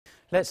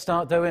Let's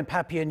start, though, in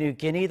Papua New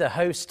Guinea, the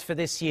host for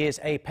this year's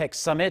APEC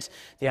Summit.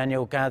 The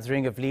annual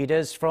gathering of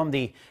leaders from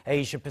the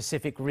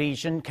Asia-Pacific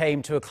region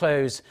came to a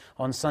close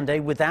on Sunday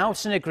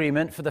without an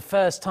agreement for the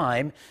first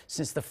time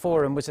since the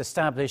forum was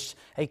established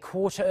a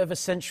quarter of a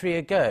century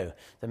ago.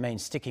 The main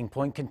sticking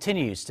point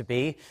continues to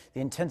be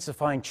the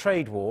intensifying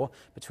trade war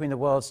between the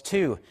world's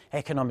two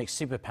economic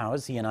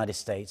superpowers, the United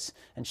States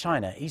and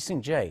China.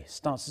 Seung-jae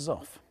starts us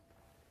off.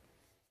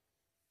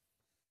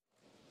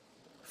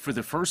 For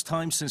the first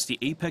time since the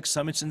APEC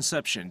Summit's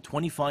inception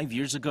 25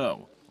 years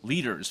ago,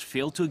 leaders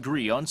failed to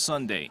agree on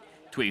Sunday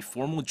to a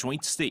formal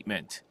joint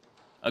statement.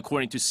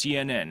 According to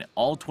CNN,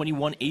 all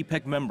 21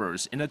 APEC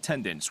members in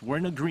attendance were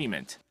in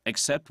agreement,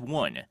 except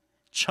one,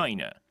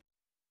 China.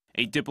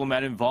 A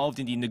diplomat involved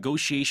in the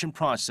negotiation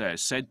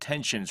process said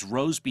tensions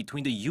rose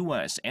between the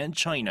U.S. and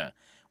China,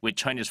 with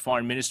China's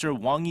Foreign Minister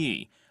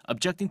Wang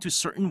objecting to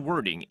certain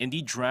wording in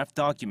the draft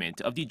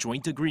document of the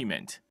joint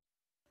agreement.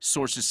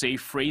 Sources say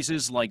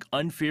phrases like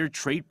unfair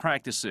trade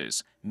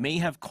practices may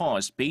have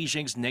caused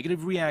Beijing's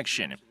negative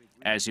reaction,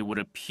 as it would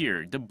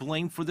appear the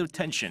blame for the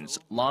tensions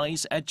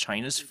lies at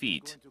China's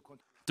feet.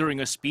 During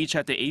a speech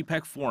at the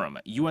APEC Forum,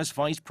 U.S.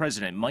 Vice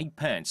President Mike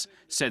Pence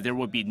said there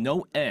would be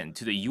no end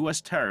to the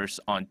U.S. tariffs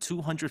on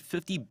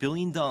 $250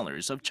 billion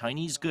of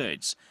Chinese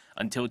goods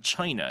until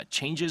China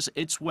changes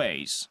its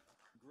ways.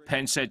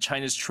 Pence said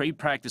China's trade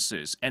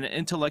practices and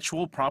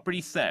intellectual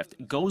property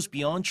theft goes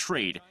beyond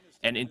trade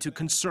and into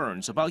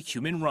concerns about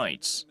human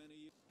rights.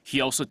 He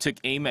also took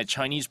aim at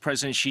Chinese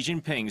President Xi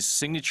Jinping's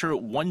signature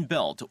One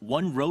Belt,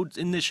 One Road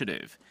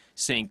initiative,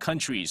 saying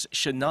countries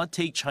should not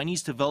take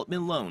Chinese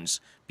development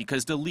loans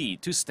because they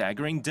lead to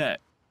staggering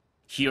debt.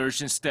 He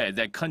urged instead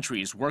that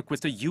countries work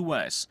with the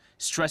U.S.,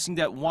 stressing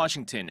that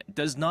Washington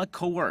does not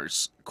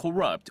coerce,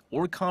 corrupt,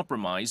 or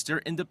compromise their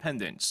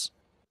independence.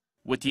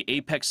 With the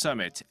APEC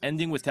summit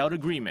ending without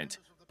agreement,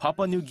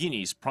 Papua New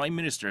Guinea's Prime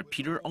Minister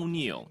Peter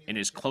O'Neill, in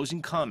his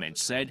closing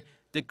comments, said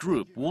the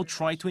group will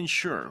try to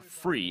ensure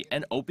free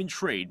and open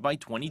trade by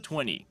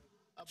 2020.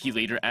 He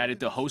later added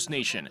the host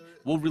nation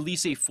will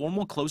release a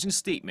formal closing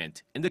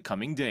statement in the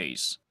coming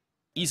days.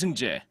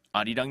 Seung-jae,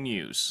 Arirang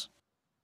News.